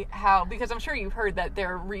see how, because I'm sure you've heard that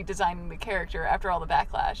they're redesigning the character after all the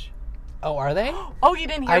backlash. Oh, are they? Oh, you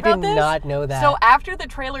didn't hear I about did this? not know that. So after the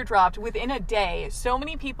trailer dropped, within a day, so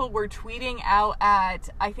many people were tweeting out at,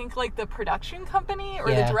 I think, the production company or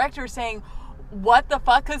Yeah. the director saying, what the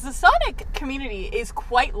fuck? Because the Sonic community is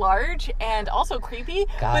quite large and also creepy,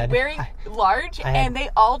 God, but very large. had- And they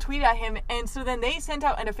all tweet at him. And so then they sent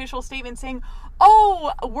out an official statement saying,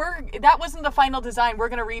 oh, that wasn't the final design. We're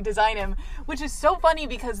going to redesign him, which is so funny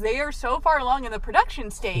because they are so far along in the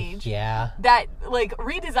production stage Yeah. that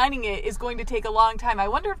redesigning it is going to take a long time. I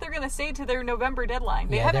wonder if they're going to stay to their November deadline.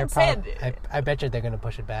 They Yeah, haven't said. I bet you they're going to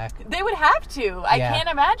push it back. They would have to. I Yeah. can't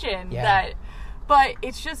imagine Yeah. that. But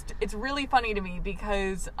it's really funny to me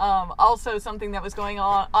because also something that was going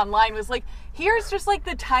on online was here's just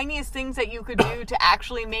the tiniest things that you could do to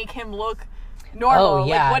actually make him look normal. Oh,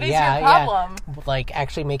 yeah. What is yeah, your problem? Yeah.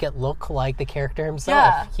 Actually make it look like the character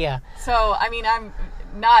himself. Yeah. So, I mean, I'm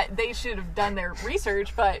not, they should have done their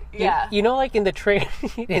research, but yeah. You know, in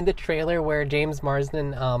the in the trailer where James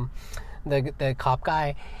Marsden, the cop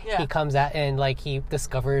guy, Yeah. he comes out and he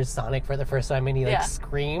discovers Sonic for the first time and he Yeah.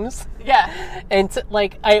 screams. Yeah. And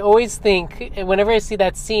I always think whenever I see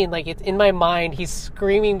that scene, it's in my mind he's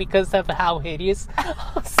screaming because of how hideous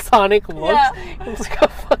Sonic looks. Yeah. He's like a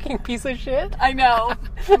fucking piece of shit. I know.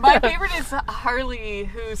 My favorite is Harley,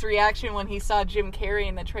 whose reaction when he saw Jim Carrey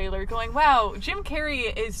in the trailer, going, wow, Jim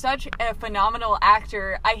Carrey is such a phenomenal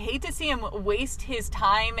actor. I hate to see him waste his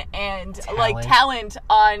time and talent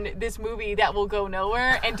on this movie that will go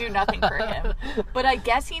nowhere and do nothing for him. But I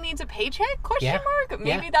guess he needs a paycheck? Yeah.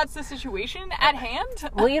 Maybe that's the situation at hand.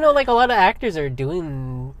 Well, a lot of actors are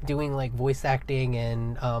doing voice acting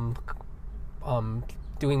and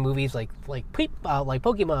doing movies like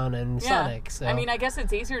Pokemon and Sonic. So I mean, I guess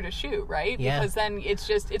it's easier to shoot, right? Yeah. Because then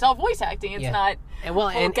it's all voice acting. It's not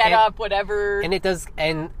and get up, whatever. And it does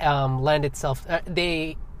lend itself.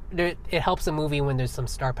 It helps a movie when there's some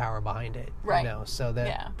star power behind it, Right. So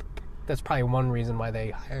that's probably one reason why they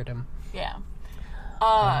hired him. Yeah.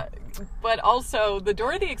 But also the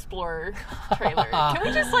Dora the Explorer trailer. Can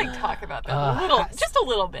we just talk about that just a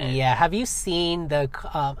little bit? Yeah. Have you seen the?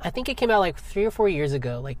 I think it came out 3 or 4 years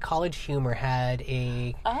ago. College Humor had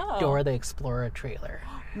a Dora the Explorer trailer.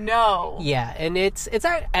 No. Yeah, and it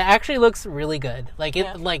actually looks really good.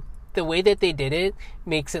 The way that they did it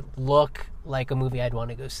makes it look like a movie I'd want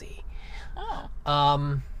to go see.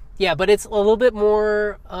 Oh. Yeah, but it's a little bit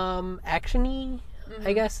more actiony,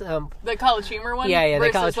 I guess. The College Humor one? Yeah,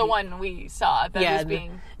 versus the one we saw that was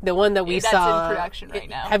being... the one that we that's saw... in production right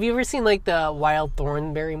now. Have you ever seen, the Wild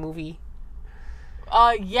Thornberry movie?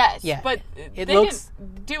 Yes. Yeah. But It they looks...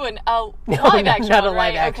 didn't do a live action not a one,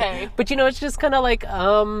 live right? action. Okay. But, it's just kind of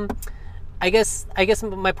I guess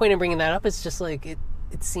my point in bringing that up is just, it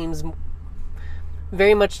seems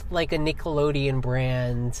very much like a Nickelodeon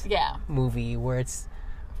brand movie where it's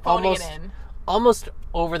Phoning it in. almost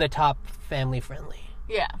over the top family friendly.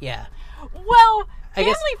 Yeah. Yeah. Well, I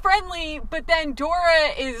guess- family friendly, but then Dora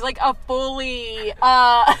is a fully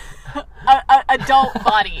adult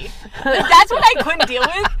body. That's what I couldn't deal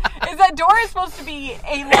with. Is that Dora is supposed to be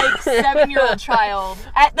a 7-year-old child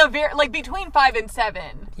at the between 5 and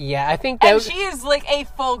 7. Yeah, I think And she is a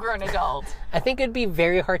full-grown adult. I think it'd be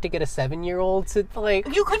very hard to get a 7-year-old to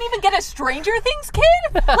You couldn't even get a Stranger Things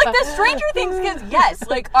kid? The Stranger Things kids, yes,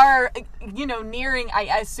 are nearing, I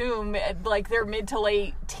assume, their mid to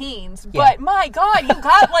late teens. Yeah. But my God, you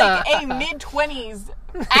got a mid-20s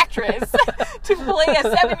actress to play a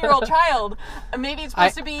 7-year-old child. Maybe it's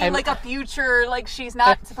supposed to be like a future, like she's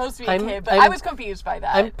not supposed to be a kid, but I was confused by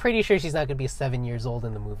that. I'm pretty sure she's not going to be 7 years old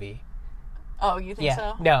in the movie. Oh, you think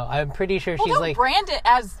so? No, I'm pretty sure she's like... brand it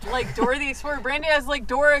as, like, Dora the Explorer. Brand it as, like,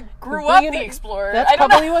 Dora grew up the Explorer. That's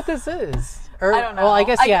probably what this is. Or, I don't know. Well, I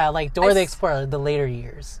guess, like Dora the Explorer, the later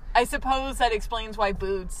years. I suppose that explains why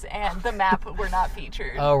Boots and the map were not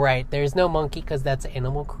featured. Oh, right. There's no monkey because that's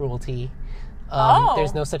animal cruelty.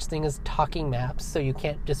 There's no such thing as talking maps, so you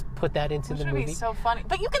can't just put that into the movie. Would be so funny.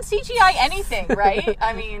 But you can CGI anything, right?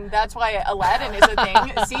 I mean, that's why Aladdin is a thing.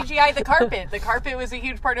 CGI the carpet. The carpet was a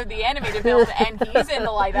huge part of the animated film, and he's in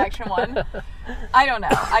the live-action one. I don't know.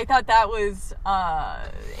 I thought that was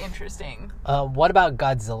interesting. What about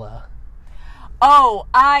Godzilla? Oh,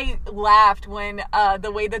 I laughed when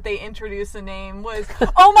the way that they introduced the name was,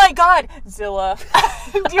 oh my god, Zilla.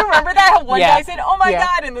 Do you remember that? How one guy said, oh my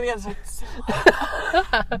god, and then the other said,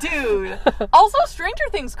 Zilla. Dude. Also, Stranger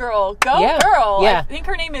Things girl. Girl. Yeah. I think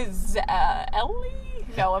her name is Ellie?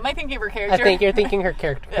 No, am I thinking of her character? I think you're thinking her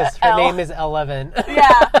character, because her name is 11.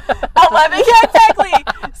 Yeah, 11, yeah, exactly.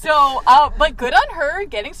 So, but good on her,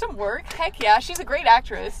 getting some work. Heck yeah, she's a great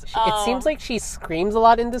actress. It seems like she screams a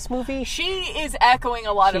lot in this movie. She is echoing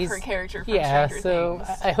a lot of her character from Stranger Things.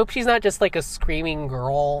 I hope she's not just like a screaming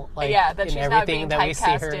girl, like that in she's everything not being that we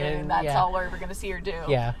see her in. And that's all we're ever going to see her do.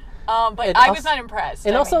 Yeah. But I was not impressed.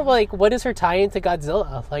 And also, like, what is her tie into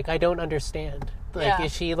Godzilla? Like, I don't understand. Like,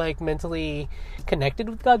 is she, like, mentally connected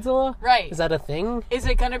with Godzilla? Right. Is that a thing? Is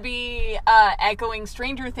it going to be echoing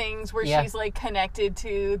Stranger Things where she's, like, connected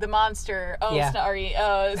to the monster? Oh, sorry.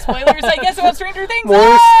 Spoilers, I guess, about Stranger Things.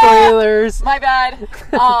 More spoilers. My bad.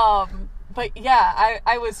 But, yeah,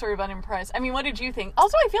 I was sort of unimpressed. I mean, what did you think?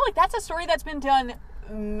 Also, I feel like that's a story that's been done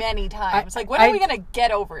many times. When are we going to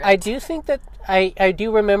get over it? I do think that I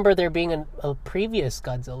do remember there being a previous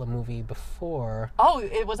Godzilla movie before. Oh,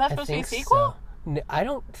 was that supposed to be a sequel? So. No, I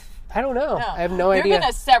don't know. No. I have no idea. There have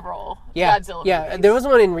been several Godzilla movies. There was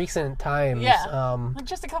one in recent times. Yeah, like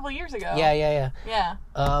just a couple of years ago. Yeah.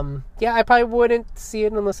 I probably wouldn't see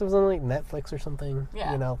it unless it was on like Netflix or something.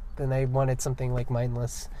 Yeah. You know, then I wanted something like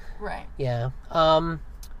mindless. Right. Yeah. What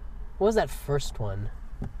was that first one?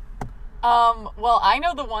 Well, I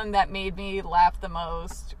know the one that made me laugh the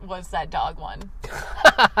most was that dog one.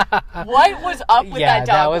 What was up with that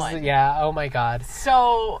dog one? Yeah, oh my god.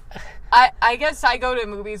 So, I guess I go to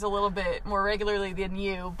movies a little bit more regularly than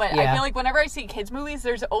you, but I feel like whenever I see kids' movies,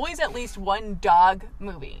 there's always at least one dog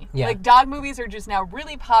movie. Yeah. Like, dog movies are just now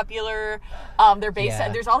really popular. They're based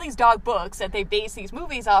there's all these dog books that they base these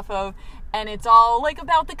movies off of, and it's all, like,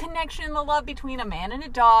 about the connection, the love between a man and a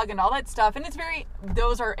dog and all that stuff, and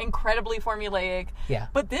those are incredibly formulaic. Yeah.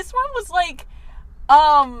 But this one was, like,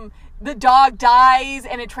 the dog dies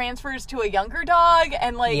and it transfers to a younger dog,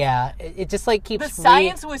 and, like... Yeah, it just, like, keeps... The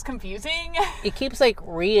science was confusing. It keeps, like,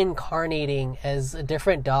 reincarnating as a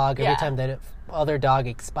different dog every time that other dog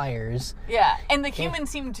expires. Yeah, and the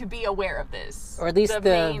humans seem to be aware of this. Or at least the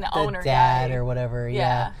main owner dad guy. Or whatever,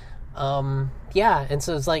 and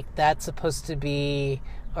so it's like that's supposed to be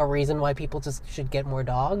a reason why people just should get more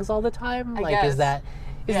dogs all the time. I like, guess.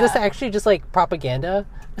 Is this actually just like propaganda?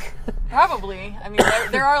 Probably. I mean,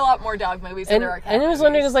 there are a lot more dog movies than there are cat movies. And I was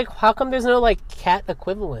wondering, like, how come there's no like cat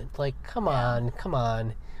equivalent? Like, come on.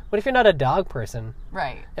 What if you're not a dog person?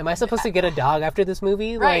 Right. Am I supposed to get a dog after this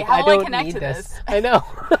movie? Right. Like, How I will don't I connect need to this. I know.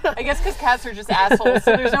 I guess because cats are just assholes,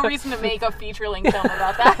 so there's no reason to make a feature-length film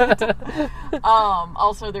about that.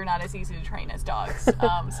 Also, they're not as easy to train as dogs,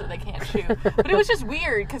 so they can't shoot. But it was just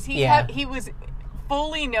weird because he was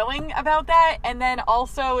fully knowing about that, and then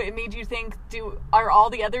also it made you think, are all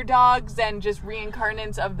the other dogs then just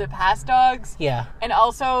reincarnates of the past dogs? Yeah. And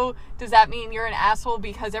also, does that mean you're an asshole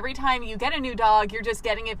because every time you get a new dog, you're just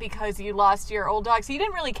getting it because you lost your old dog? So you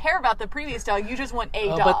didn't really care about the previous dog, you just want a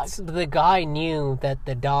dog. But the guy knew that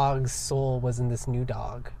the dog's soul was in this new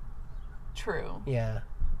dog. True. Yeah.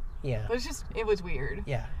 But it was weird.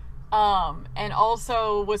 Yeah. And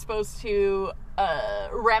also was supposed to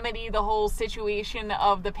remedy the whole situation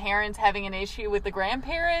of the parents having an issue with the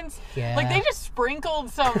grandparents. Yeah. Like, they just sprinkled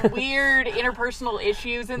some weird interpersonal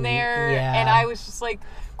issues in there. Yeah. And I was just like,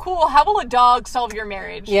 cool, how will a dog solve your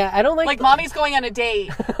marriage? Yeah, I don't like... Like, mommy's going on a date.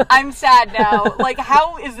 I'm sad now. Like,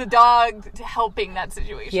 how is the dog helping that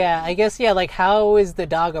situation? Yeah, I guess, like, how is the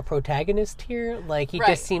dog a protagonist here? Like, he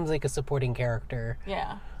just seems like a supporting character.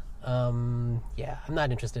 Yeah. I'm not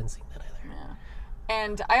interested in seeing that either. Yeah.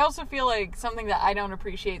 And I also feel like something that I don't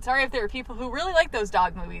appreciate, sorry if there are people who really like those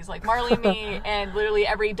dog movies, like Marley and Me, and literally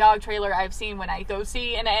every dog trailer I've seen when I go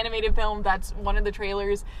see an animated film, that's one of the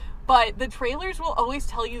trailers. but the trailers will always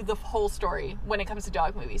tell you the whole story when it comes to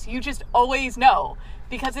dog movies. You just always know,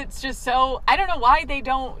 because it's just so, I don't know why they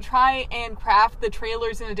don't try and craft the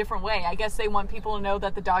trailers in a different way. I guess they want people to know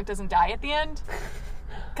that the dog doesn't die at the end,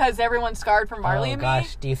 because everyone's scarred from Marley and me.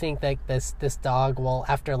 Do you think that this dog will,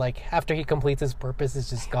 after he completes his purpose, is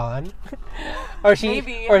just gone? or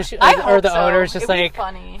Maybe. Or the so. owner's just It'd be like,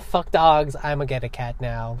 funny. fuck dogs, I'm gonna get a cat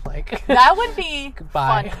now. Like, that would be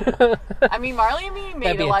goodbye. funny. I mean, Marley and me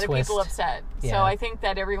made a lot of people twist. upset. Yeah. So I think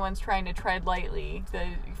that everyone's trying to tread lightly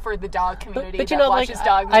for the dog community but that watches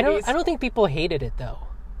dog movies. I don't think people hated it though.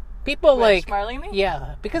 People Marley and me?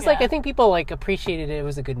 Yeah, because I think people appreciated it. It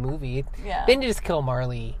was a good movie. Yeah. They didn't just kill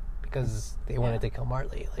Marley because they wanted to kill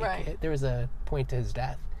Marley. There was a point to his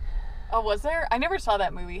death. Oh, was there? I never saw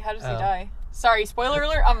that movie. How does he die? Sorry, spoiler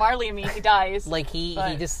alert on Marley and me. He dies. He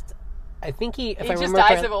just, I think if I just remember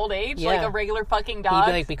dies of old age, like a regular fucking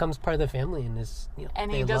dog. He becomes part of the family and is,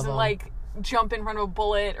 and he doesn't jump in front of a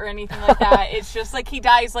bullet or anything like that. It's just he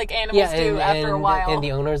dies like animals do after a while. And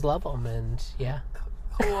the owners love him, and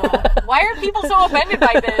Cool. Why are people so offended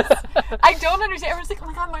by this? I don't understand. Everyone's like, oh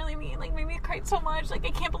my god, Marley and me, made me cry so much. I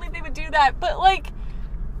can't believe they would do that. But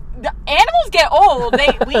the animals get old.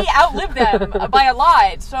 We outlive them by a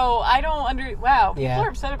lot. So I don't wow. People are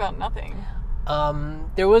upset about nothing.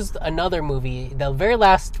 There was another movie, the very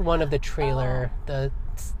last one of the trailer.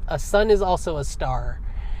 A Sun Is Also a Star,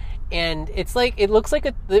 and it's it looks like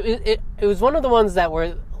it was one of the ones that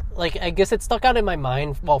were I guess it stuck out in my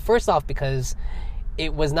mind. Well, first off, because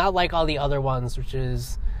it was not like all the other ones, which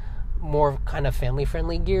is more kind of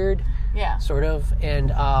family-friendly geared. Yeah. Sort of.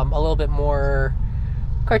 And a little bit more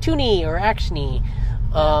cartoony or actiony.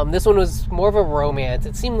 This one was more of a romance.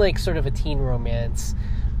 It seemed like sort of a teen romance.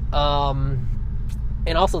 And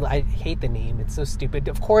also, I hate the name. It's so stupid.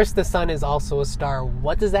 Of course, the sun is also a star.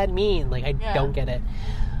 What does that mean? I don't get it.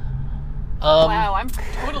 Wow, I'm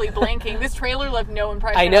totally blanking. This trailer left no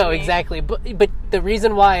impression. I know, on me. exactly. But the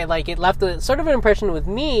reason why it left a sort of an impression with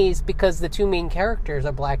me is because the two main characters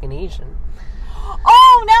are Black and Asian.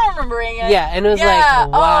 Oh, now I'm remembering it. Yeah, and it was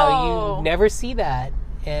wow, you never see that.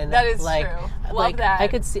 And that is true. Love that. I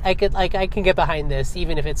can get behind this,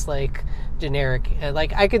 even if it's generic.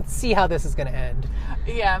 I could see how this is going to end.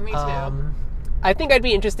 Yeah, me too. I think I'd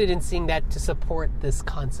be interested in seeing that to support this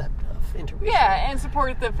concept of interracial. Yeah, and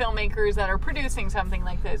support the filmmakers that are producing something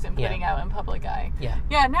like this and putting out in public eye. Yeah.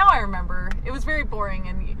 Yeah, now I remember. It was very boring,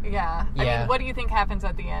 and I mean, what do you think happens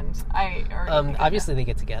at the end? Obviously they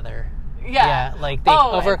get together. Yeah. I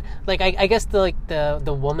guess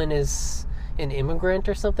the woman is an immigrant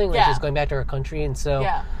or something. She's going back to her country, and so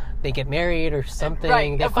they get married or something.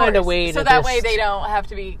 Right, they find a way so that way they don't have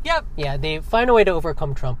to be. Yep. Yeah, they find a way to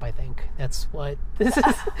overcome Trump. I think that's what this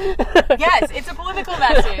is. Yes, it's a political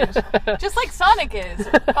message, just like Sonic is.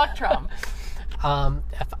 Fuck Trump. I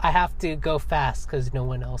have to go fast because no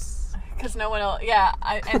one else. Yeah,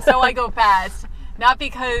 and so I go fast, not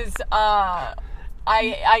because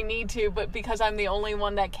I need to, but because I'm the only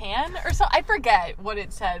one that can, or so. I forget what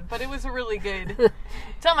it said, but it was a really good.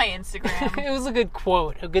 It's on my Instagram. It was a good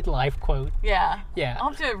quote, a good life quote. Yeah. Yeah. I'll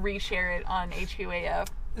have to reshare it on HUAF.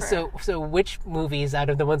 So which movies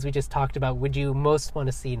out of the ones we just talked about would you most want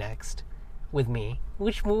to see next with me?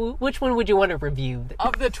 Which one would you want to review?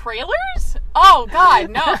 Of the trailers? Oh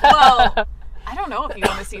God, no. Well, I don't know if you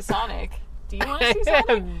want to see Sonic. Do you want to see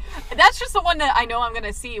Sonic? That's just the one that I know I'm going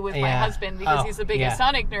to see with my husband because he's the biggest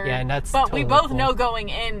Sonic nerd. Yeah, and that's but totally we both cool. know going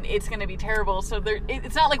in it's going to be terrible. So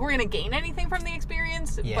it's not like we're going to gain anything from the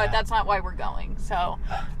experience, but that's not why we're going. So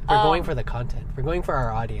we're going for the content. We're going for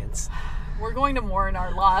our audience. We're going to mourn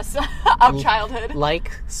our loss of childhood.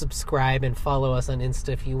 Like, subscribe, and follow us on Insta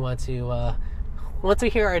if you want to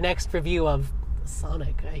hear our next review of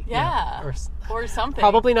Sonic. Or something.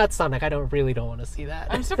 Probably not Sonic. I really don't want to see that.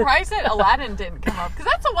 I'm surprised that Aladdin didn't come up because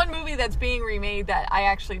that's the one movie that's being remade that I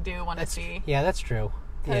actually do want to see. Yeah, that's true.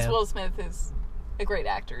 Because Will Smith is a great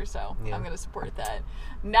actor, so I'm going to support that.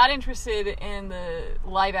 Not interested in the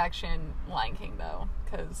live action Lion King though,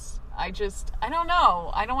 because I don't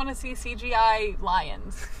know. I don't want to see CGI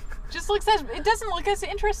lions. It doesn't look as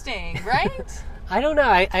interesting, right? I don't know.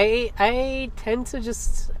 I tend to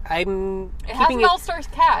just It has an all-star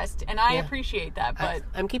cast, and I appreciate that. But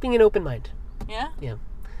I'm keeping an open mind. Yeah. Yeah.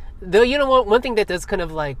 Though you know what, one thing that does kind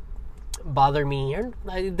of bother me, or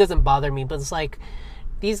it doesn't bother me, but it's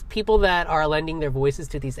these people that are lending their voices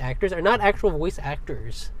to these actors are not actual voice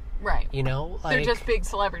actors. Right. You know, they're just big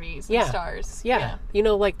celebrities and stars. Yeah. You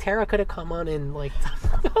know, Tara could have come on and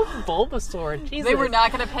Bulbasaur. Jesus. They were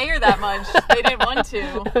not going to pay her that much. They didn't want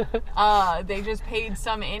to. They just paid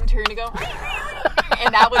some intern to go.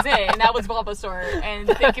 And that was it. And that was Bulbasaur. And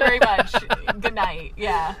thank you very much. Good night.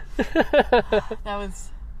 Yeah. That was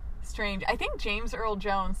strange. I think James Earl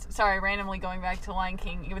Jones, sorry, randomly going back to Lion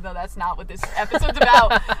King, even though that's not what this episode's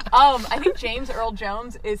about. I think James Earl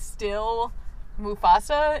Jones is still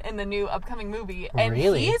Mufasa in the new upcoming movie. And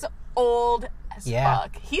Really? he's old as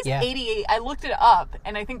fuck. He's 88. I looked it up,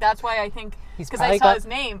 and I think that's why because I saw his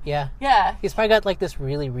name. Yeah. Yeah. He's probably got like this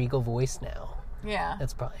really regal voice now. Yeah.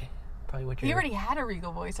 That's probably what you're... He already had a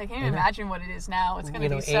regal voice. I can't even imagine what it is now. It's going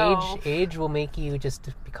to be age will make you just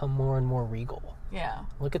become more and more regal. Yeah.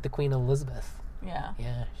 Look at the Queen Elizabeth. Yeah.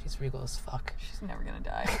 Yeah, she's regal as fuck. She's never going to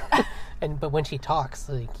die. But when she talks,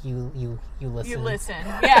 like you listen. You listen.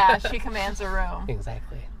 Yeah, she commands a room.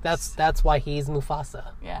 Exactly. That's why he's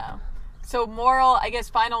Mufasa. Yeah. So moral, I guess,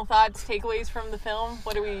 final thoughts, takeaways from the film.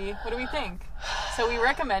 What do we think? So we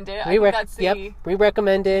recommend it. We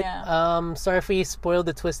recommend it. Yeah. Sorry if we spoiled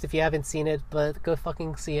the twist if you haven't seen it, but go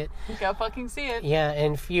fucking see it. Go fucking see it. Yeah,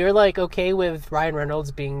 and if you're like okay with Ryan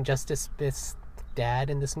Reynolds being Justice Smith's dad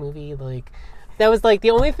in this movie, like that was like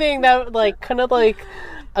the only thing that like kind of like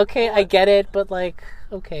okay, I get it, but like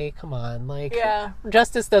okay, come on, like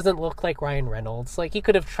Justice doesn't look like Ryan Reynolds. Like he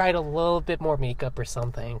could have tried a little bit more makeup or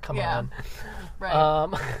something. Come on. Right.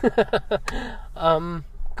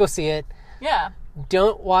 Go see it. Yeah.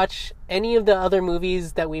 Don't watch any of the other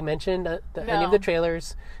movies that we mentioned, any of the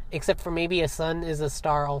trailers, except for maybe A Son is a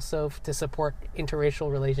Star also to support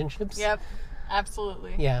interracial relationships. Yep.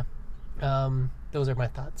 Absolutely. Yeah. Those are my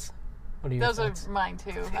thoughts. What are your thoughts? Those are mine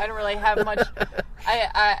too. I don't really have much.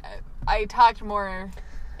 I talked more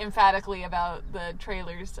emphatically about the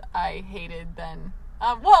trailers I hated than.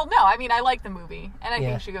 Well, no, I mean I like the movie and I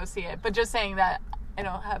think you should go see it. But just saying that I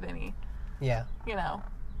don't have any. Yeah. You know,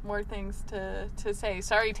 more things to say.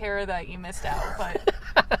 Sorry, Tara, that you missed out, but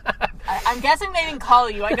I'm guessing they didn't call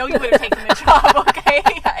you. I know you would have taken the job. Okay,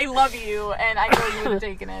 I love you, and I know you would have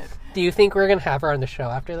taken it. Do you think we're gonna have her on the show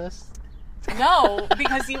after this? No,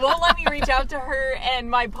 because you won't let me reach out to her, and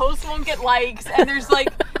my post won't get likes, and there's like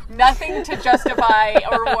nothing to justify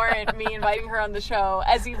or warrant me inviting her on the show.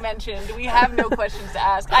 As you mentioned, we have no questions to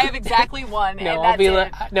ask. I have exactly one, and that's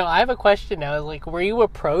it. No, I have a question now. Like, were you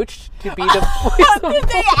approached to be the voice Did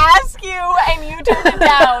they ask you and you turned it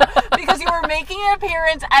down because you were making an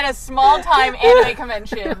appearance at a small-time anime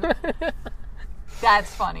convention?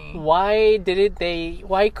 That's funny. Why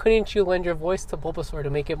couldn't you lend your voice to Bulbasaur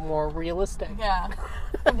to make it more realistic? Yeah.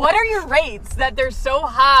 What are your rates that they're so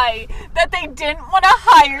high that they didn't want to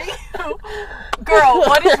hire you? Girl,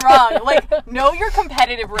 what is wrong? Like, know your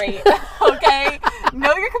competitive rate, okay?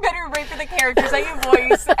 Know your competitive rate for the characters that you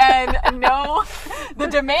voice and know the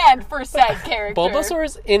demand for said character.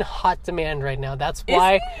 Bulbasaur's in hot demand right now. That's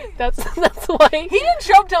why. That's why. He didn't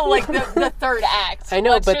show up till like the third act. I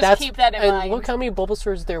know, Let's but just that's keep that in mind. Look how many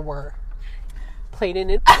Bulbasaurs there were. Played an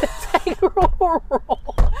integral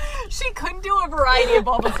role. She couldn't do a variety of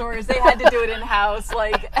Bulbasaurs. They had to do it in-house.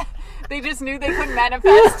 Like, they just knew they couldn't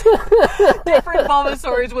manifest different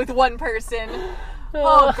Bulbasaurs with one person.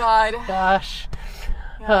 Oh, God. Gosh.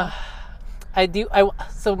 Yeah.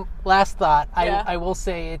 So, last thought. I will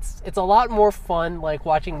say it's a lot more fun, like,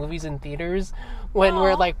 watching movies in theaters when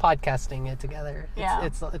we're, like, podcasting it together.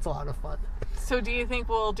 It's a lot of fun. So do you think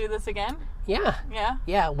we'll do this again? Yeah. Yeah?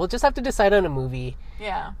 Yeah, we'll just have to decide on a movie.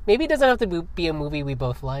 Yeah. Maybe it doesn't have to be a movie we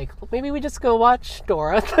both like. Maybe we just go watch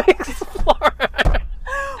Dora the Explorer.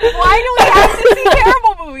 Why do we have to see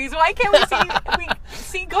terrible movies? Why can't we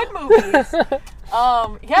see good movies?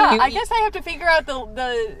 I guess I have to figure out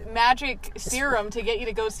the magic serum to get you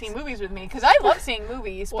to go see movies with me. Because I love seeing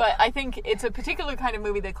movies, but I think it's a particular kind of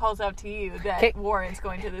movie that calls out to you that warrants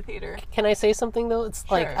going to the theater. Can I say something, though? It's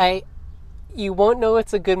sure. Like, you won't know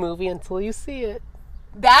it's a good movie until you see it.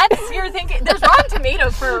 That's your thinking. There's Rotten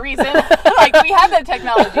Tomatoes for a reason. Like, we have that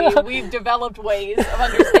technology. We've developed ways of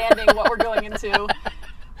understanding what we're going into.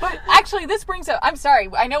 But actually, this brings up... I'm sorry.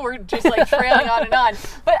 I know we're just, like, trailing on and on.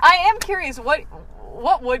 But I am curious,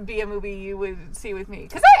 what would be a movie you would see with me?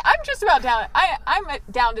 Because I'm just about down... I'm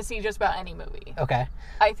down to see just about any movie. Okay.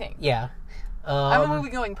 I think. Yeah. I'm a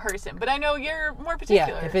movie-going person, but I know you're more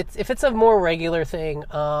particular. Yeah, if it's a more regular thing...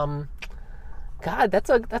 God, that's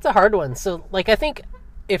a hard one. So, like, I think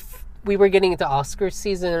if we were getting into Oscar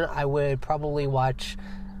season, I would probably watch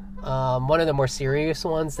one of the more serious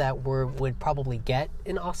ones that would probably get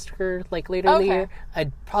an Oscar, like, later in the year.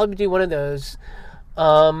 I'd probably do one of those.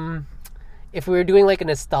 If we were doing, like, a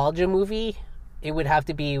nostalgia movie, it would have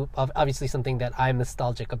to be, obviously, something that I'm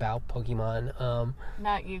nostalgic about, Pokemon.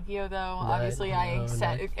 Not Yu-Gi-Oh, though. Obviously, I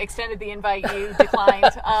extended the invite. You declined.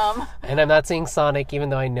 And I'm not saying Sonic, even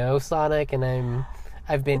though I know Sonic, and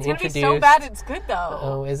I've been It's gonna introduced. be so bad it's good though.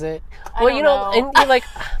 Oh, is it? I Well, don't you know, know. and you're like,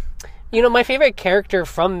 you know, my favorite character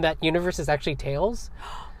from that universe is actually Tails.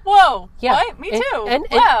 Whoa! Yeah, What? Me too. And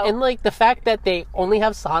Wow. and like the fact that they only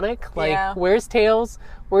have Sonic. Like, Yeah. where's Tails?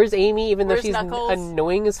 Where's Amy? Even though Where's she's Knuckles?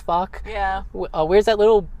 annoying as fuck. Yeah. Where's that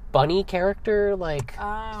little bunny character? Like,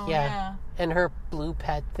 Oh, yeah. yeah. And her blue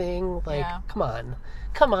pet thing. Like, Yeah. come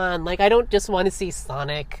on. Like, I don't just want to see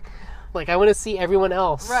Sonic. Like, I want to see everyone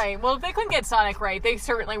else. Right. Well, if they couldn't get Sonic right, they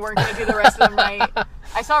certainly weren't going to do the rest of them right.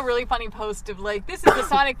 I saw a really funny post of, like, this is the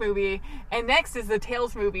Sonic movie, and next is the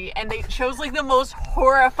Tails movie, and they shows, like, the most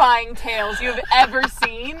horrifying Tails you've ever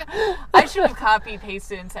seen. I should have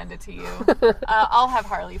copy-pasted and sent it to you. I'll have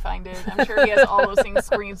Harley find it. I'm sure he has all those things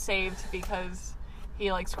screen saved because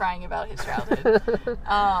he likes crying about his childhood.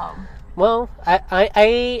 Well,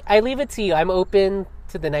 I leave it to you. I'm open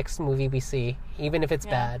to the next movie we see, even if it's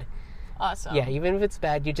bad. Awesome. Yeah, even if it's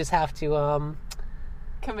bad, you just have to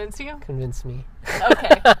Convince you? convince me.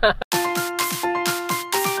 Okay.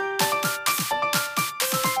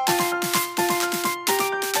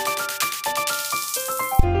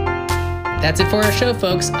 That's it for our show,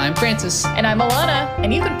 folks. I'm Francis. And I'm Alana,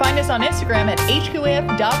 and you can find us on Instagram at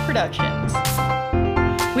hqf.productions.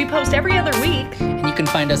 We post every other week. And you can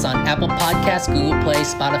find us on Apple Podcasts, Google Play,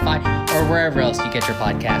 Spotify, or wherever else you get your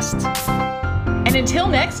podcasts. And until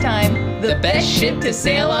next time, The best ship to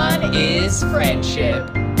sail on is friendship.